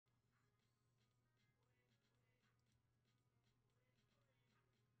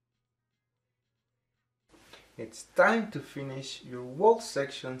it's time to finish your wall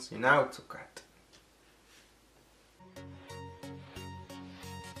sections in Autocad.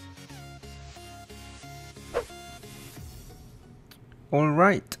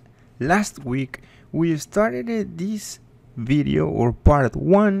 Alright, last week we started this video or part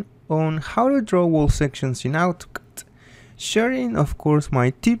 1 on how to draw wall sections in Autocad, sharing of course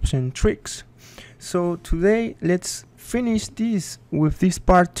my tips and tricks. So today let's finish this with this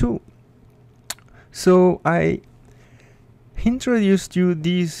part 2. So I introduced you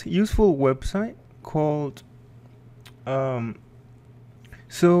this useful website called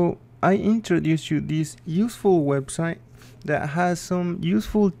that has some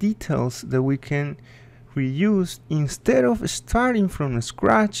useful details that we can reuse instead of starting from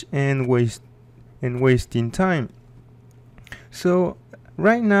scratch and wasting time. So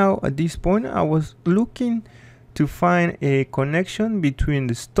right now at this point I was looking to find a connection between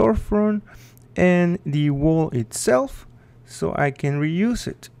the storefront and the wall itself so I can reuse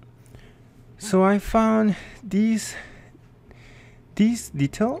it. So I found this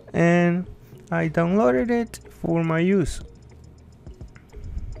detail and I downloaded it for my use.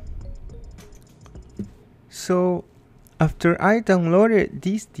 So after I downloaded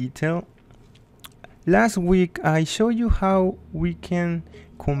this detail, last week I showed you how we can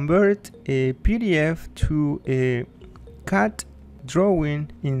convert a PDF to a CAD drawing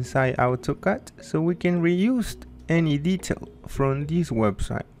inside Autocad so we can reuse any detail from this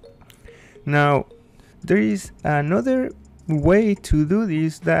website. Now there is another way to do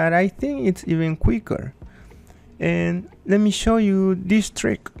this that I think it's even quicker, and let me show you this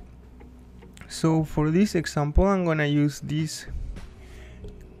trick. So for this example I'm gonna use this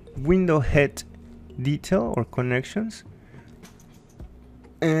window head detail or connections,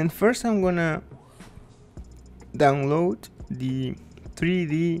 and first I'm gonna download the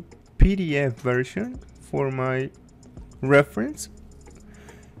 3D PDF version for my reference,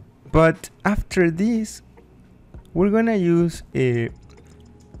 but after this we're gonna use a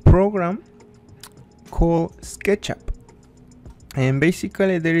program called SketchUp, and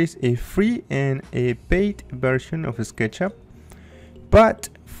basically there is a free and a paid version of SketchUp, but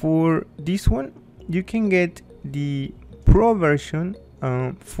for this one you can get the pro version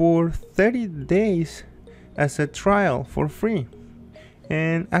for 30 days as a trial for free,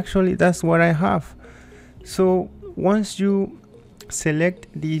 and actually that's what I have. So once you select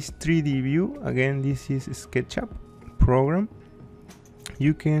this 3D view, again this is SketchUp program,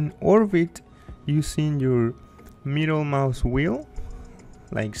 you can orbit using your middle mouse wheel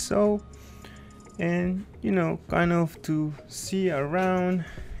like so, and kind of to see around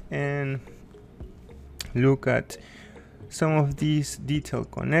and look at some of these detail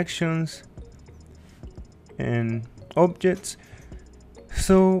connections and objects.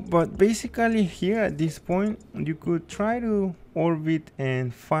 So but basically here at this point you could try to orbit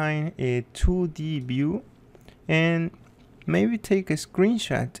and find a 2D view and maybe take a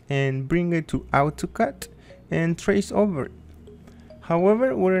screenshot and bring it to Autocad and trace over it.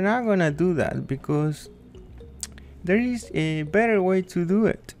 However, we're not gonna do that because there is a better way to do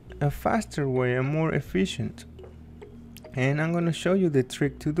it, a faster way, a more efficient, and I'm gonna show you the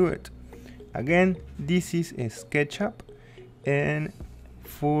trick to do it. Again, this is a SketchUp, and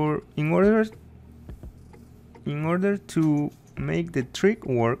in order to make the trick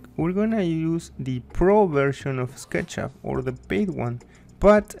work, we're gonna use the pro version of SketchUp or the paid one,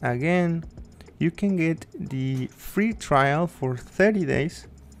 but again you can get the free trial for 30 days.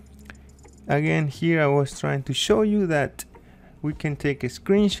 Again, here I was trying to show you that we can take a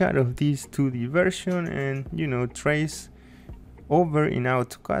screenshot of this 2D version and trace over in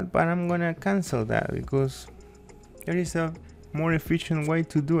AutoCAD, but I'm gonna cancel that because there is a more efficient way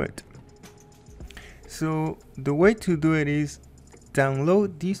to do it. So the way to do it is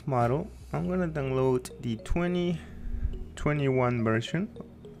download this model. I'm gonna download the 2021 version,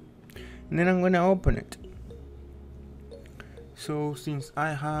 and then I'm gonna open it. So since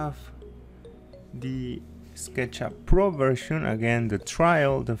I have the SketchUp Pro version, again the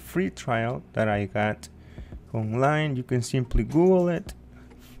free trial that I got online, you can simply Google it,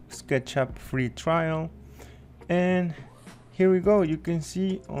 SketchUp free trial, and here we go. You can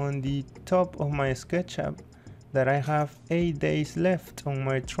see on the top of my SketchUp that I have 8 days left on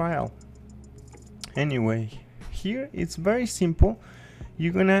my trial. Anyway, here it's very simple.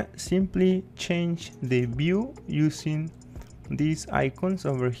 You're gonna simply change the view using these icons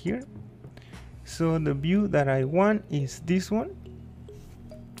over here. So the view that I want is this one,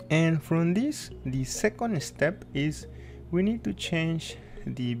 and from this, the second step is we need to change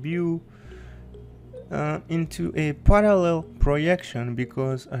the view into a parallel projection,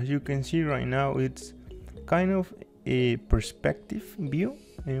 because as you can see right now it's kind of a perspective view,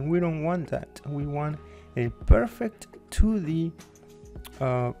 and we don't want that. We want a perfect 2D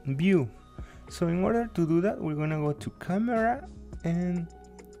view. So in order to do that, we're gonna go to camera and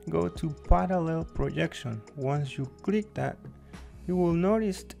go to parallel projection. Once you click that, you will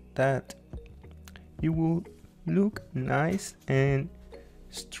notice that it will look nice and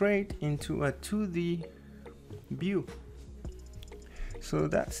straight into a 2D view. So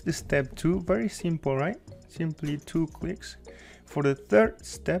that's the step 2. Very simple, right? Simply 2 clicks. For the third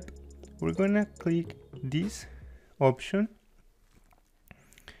step, we're gonna click this option,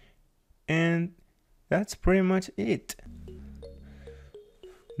 and that's pretty much it.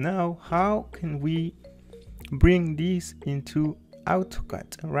 Now, how can we bring this into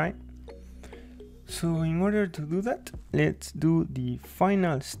AutoCAD, right? So in order to do that, let's do the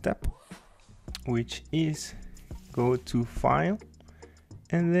final step, which is go to File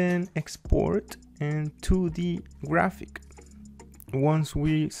and then Export and 2D Graphic. Once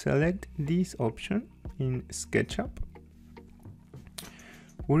we select this option in SketchUp,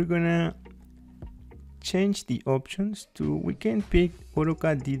 we're gonna change the options to, we can pick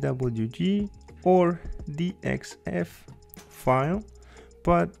AutoCAD DWG or DXF file,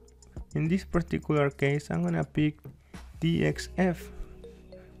 but in this particular case I'm gonna pick DXF.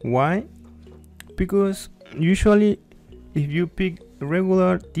 Why? Because usually if you pick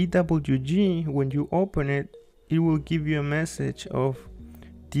regular DWG, when you open it, it will give you a message of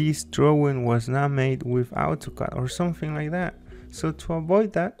this drawing was not made with AutoCAD or something like that. So to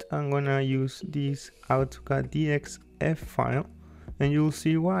avoid that, I'm gonna use this AutoCAD DXF file, and you'll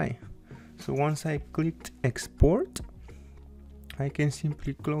see why. So once I clicked export, I can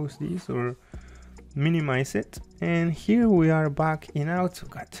simply close this or minimize it, and here we are back in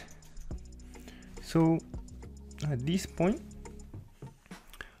AutoCAD. So at this point,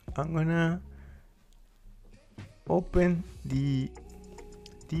 I'm gonna open the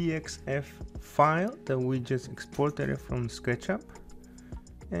DXF file that we just exported from SketchUp,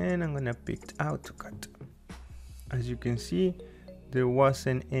 and I'm gonna pick AutoCAD. As you can see, there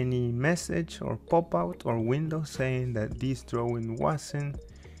wasn't any message or pop-out or window saying that this drawing wasn't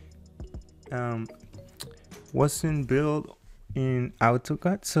built in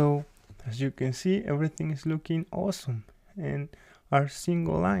AutoCAD. So as you can see, everything is looking awesome and are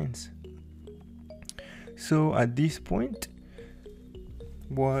single lines. So at this point,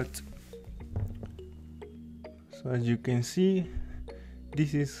 as you can see,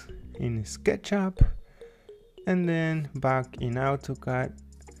 this is in SketchUp, and then back in AutoCAD,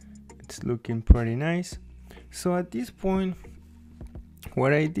 it's looking pretty nice. So at this point,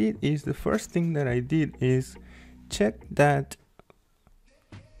 what I did is, the first thing that I did is check that,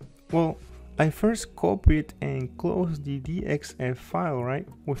 well, I first copied and closed the DXF file, right,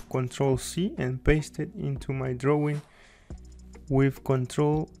 with Control C, and pasted into my drawing with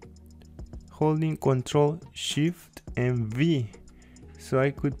holding Control Shift and V, so I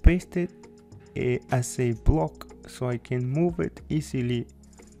could paste it as a block, so I can move it easily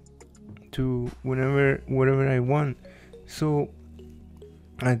to wherever I want. So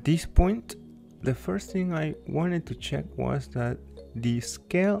at this point, the first thing I wanted to check was that the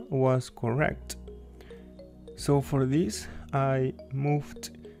scale was correct. So for this, I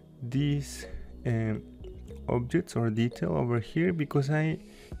moved these objects or detail over here, because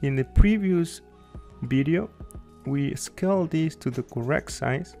in the previous video we scaled this to the correct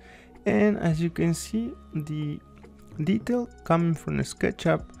size, and as you can see, the detail coming from the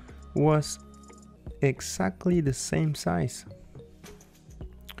SketchUp was exactly the same size.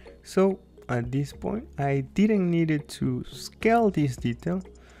 So at this point, I didn't need to scale this detail,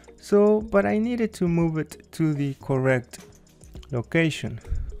 but I needed to move it to the correct location.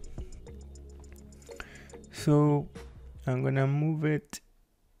 So I'm gonna move it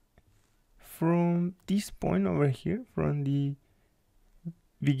from this point over here, from the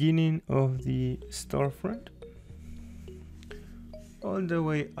beginning of the storefront, all the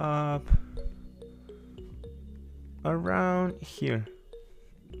way up around here.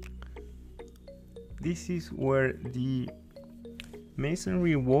 This is where the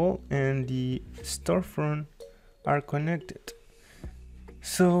masonry wall and the storefront are connected.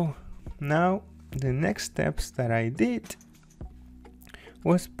 So now the next steps that I did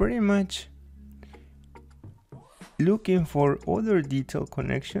was pretty much looking for other detail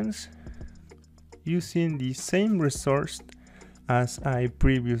connections using the same resource as I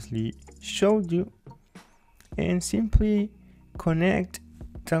previously showed you, and simply connect,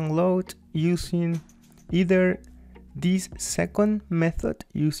 download using either this second method,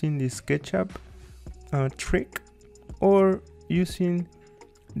 using the SketchUp trick, or using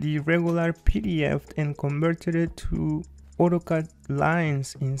the regular PDF and converted it to AutoCAD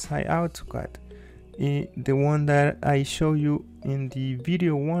lines inside Autocad, the one that I show you in the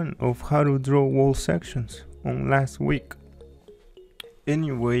video 1 of how to draw wall sections on last week.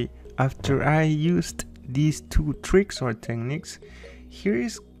 Anyway, after I used these two tricks or techniques, here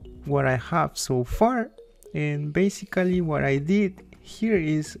is what I have so far. And basically what I did here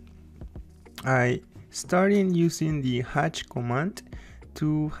is I started using the hatch command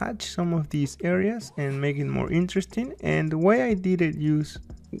to hatch some of these areas and make it more interesting. And the way I did it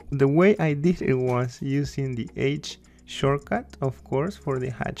was using the H shortcut, of course, for the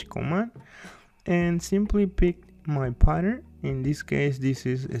hatch command, and simply picked my pattern. In this case, this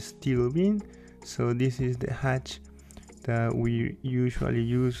is a steel beam, so this is the hatch that we usually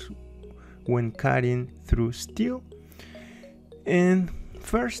use when cutting through steel. And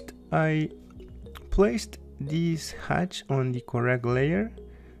first I placed this hatch on the correct layer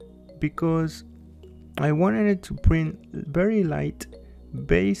because I wanted it to print very light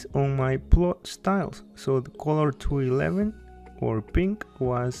based on my plot styles. So the color 211 or pink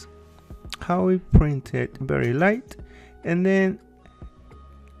was how it printed, very light. And then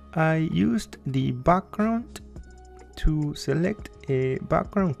I used the background to select a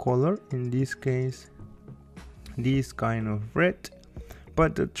background color, in this case this kind of red.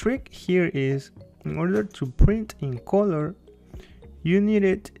 But the trick here is, in order to print in color, you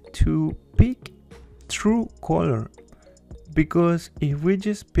needed to pick true color, because if we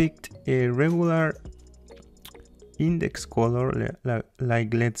just picked a regular index color,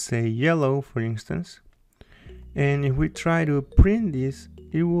 like let's say yellow for instance, and if we try to print this,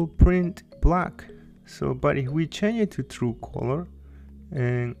 it will print black. So but if we change it to true color,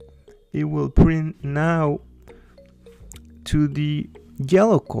 and it will print now to the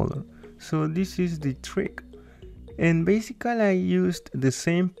yellow color. So this is the trick. And basically I used the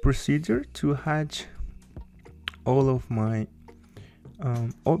same procedure to hatch all of my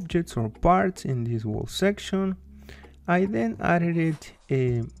objects or parts in this wall section. I then added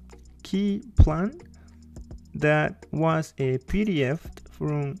a key plan that was a PDF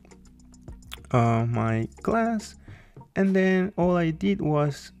from my class, and then all I did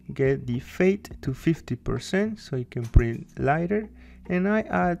was get the fade to 50% so it can print lighter, and I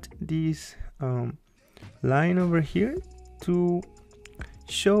add this line over here to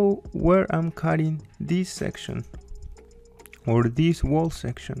show where I'm cutting this section or this wall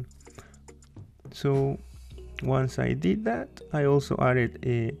section. So once I did that, I also added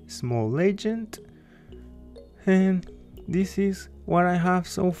a small legend, and this is what I have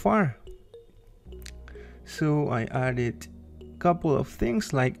so far. So I added a couple of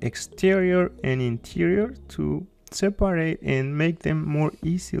things like exterior and interior to separate and make them more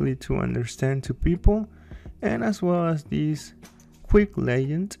easily to understand to people, and as well as this quick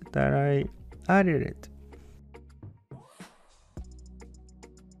legend that I added it.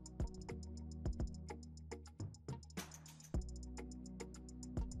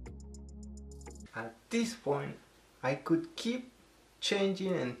 At this point, I could keep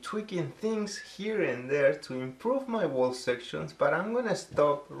changing and tweaking things here and there to improve my wall sections, but I'm gonna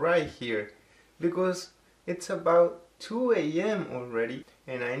stop right here because it's about 2 AM already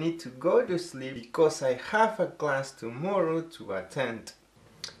and I need to go to sleep because I have a class tomorrow to attend.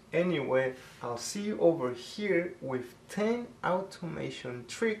 Anyway, I'll see you over here with 10 automation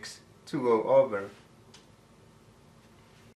tricks to go over.